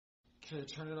Okay,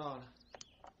 turn it on.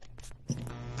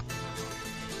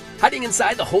 Hiding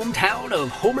inside the hometown of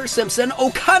Homer Simpson,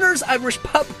 O'Connor's Irish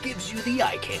Pub gives you the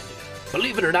eye candy.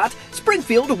 Believe it or not,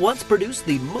 Springfield once produced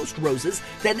the most roses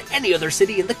than any other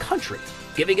city in the country,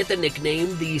 giving it the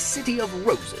nickname the City of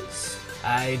Roses.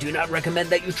 I do not recommend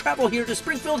that you travel here to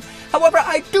Springfield, however,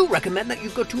 I do recommend that you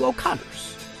go to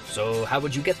O'Connor's. So how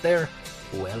would you get there?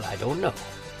 Well, I don't know.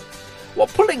 While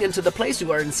pulling into the place,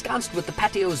 you are ensconced with the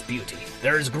patio's beauty.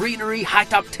 There is greenery,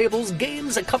 high-top tables,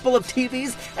 games, a couple of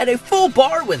TVs, and a full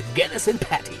bar with Guinness and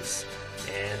patties.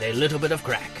 And a little bit of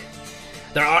crack.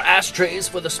 There are ashtrays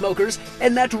for the smokers,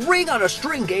 and that ring on a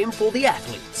string game for the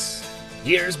athletes.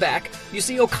 Years back, you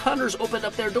see O'Connor's opened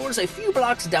up their doors a few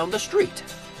blocks down the street.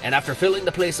 And after filling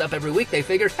the place up every week, they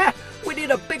figured, we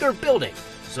need a bigger building.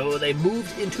 So they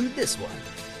moved into this one.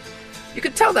 You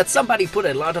can tell that somebody put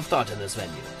a lot of thought in this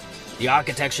venue. The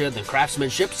architecture and the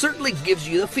craftsmanship certainly gives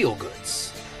you the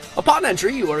feel-goods. Upon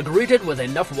entry, you are greeted with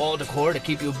enough wall decor to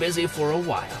keep you busy for a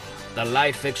while. The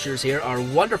light fixtures here are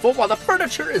wonderful, while the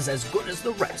furniture is as good as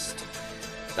the rest.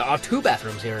 There are 2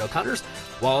 bathrooms here at O'Connor's.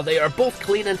 While they are both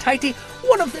clean and tidy,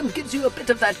 one of them gives you a bit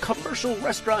of that commercial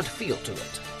restaurant feel to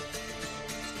it.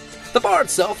 The bar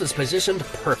itself is positioned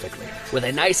perfectly, with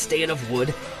a nice stain of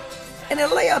wood and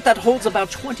a layout that holds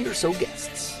about 20 or so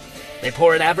guests. They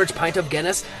pour an average pint of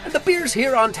Guinness, and the beers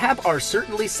here on tap are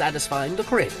certainly satisfying the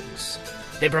cravings.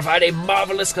 They provide a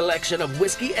marvelous collection of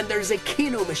whiskey, and there's a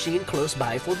Keno machine close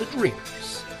by for the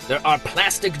dreamers. There are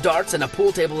plastic darts and a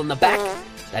pool table in the back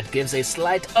that gives a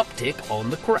slight uptick on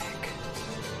the crack.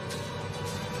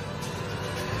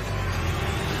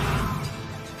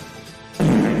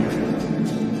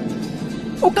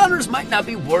 O'Connor's might not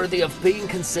be worthy of being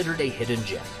considered a hidden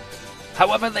gem.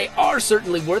 However, they are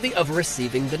certainly worthy of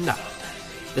receiving the nod.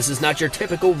 This is not your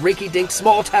typical rinky-dink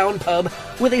small-town pub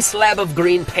with a slab of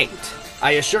green paint.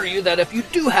 I assure you that if you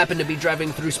do happen to be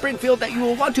driving through Springfield, that you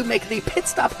will want to make the pit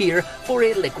stop here for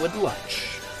a liquid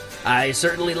lunch. I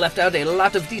certainly left out a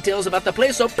lot of details about the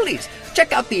place, so please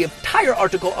check out the entire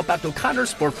article about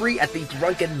O'Connor's for free at the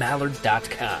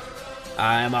drunkenmallard.com.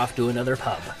 I'm off to another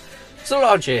pub. So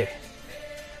long, Jay.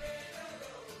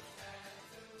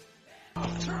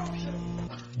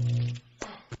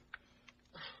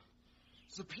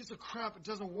 It's a piece of crap. It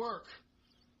doesn't work.